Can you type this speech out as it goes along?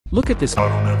Look at this. I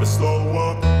don't ever slow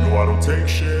up, no I don't take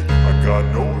shit. I got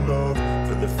no love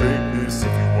for the fakeness.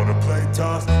 If you wanna play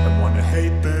tough and wanna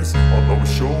hate this, I'll always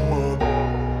show up.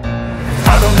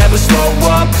 I don't ever slow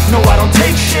up, no I don't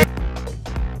take shit.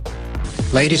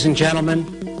 Ladies and gentlemen,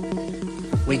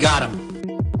 we got him.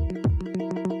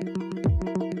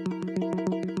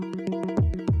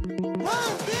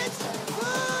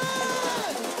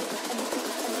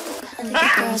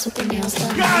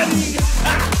 Got it!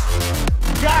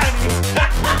 Got it!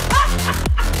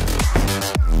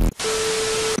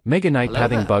 Mega Knight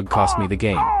having bug cost me the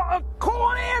game.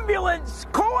 Call an ambulance!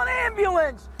 Call an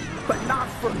ambulance! But not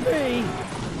for me!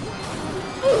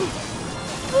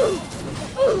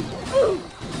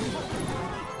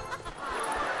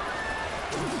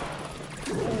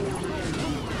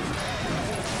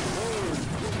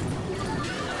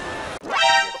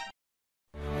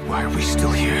 Why are we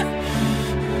still here?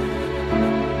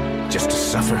 Just to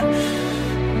suffer?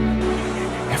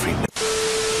 Every night.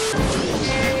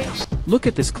 Look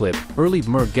at this clip. Early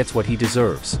Merg gets what he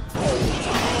deserves.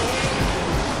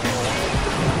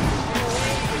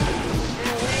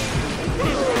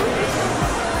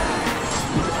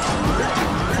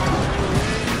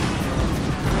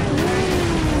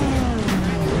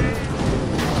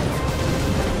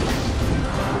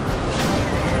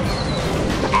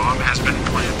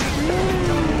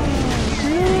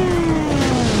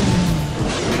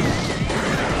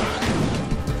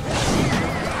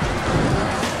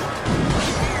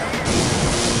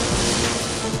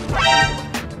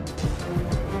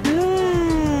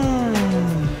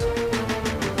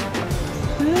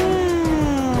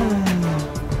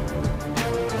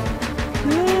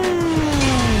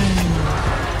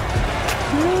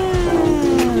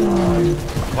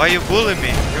 Why you bullying me?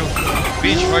 You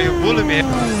bitch, why you bullying me?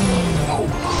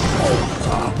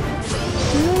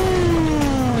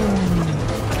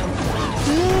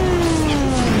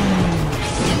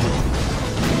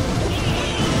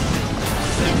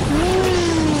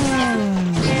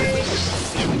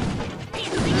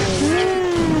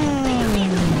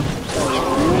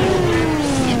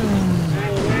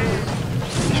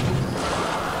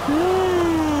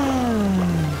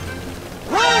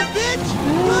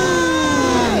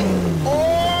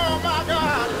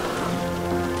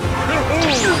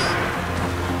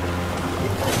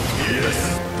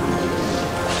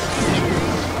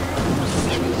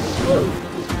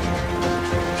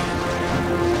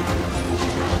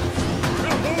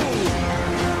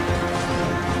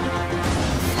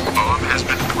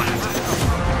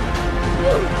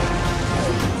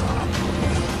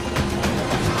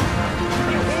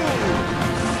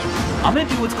 I'm gonna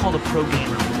do what's called a pro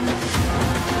gamer.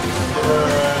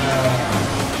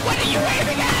 What are you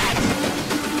aiming at?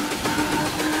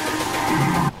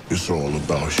 It's all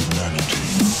about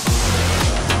humanity.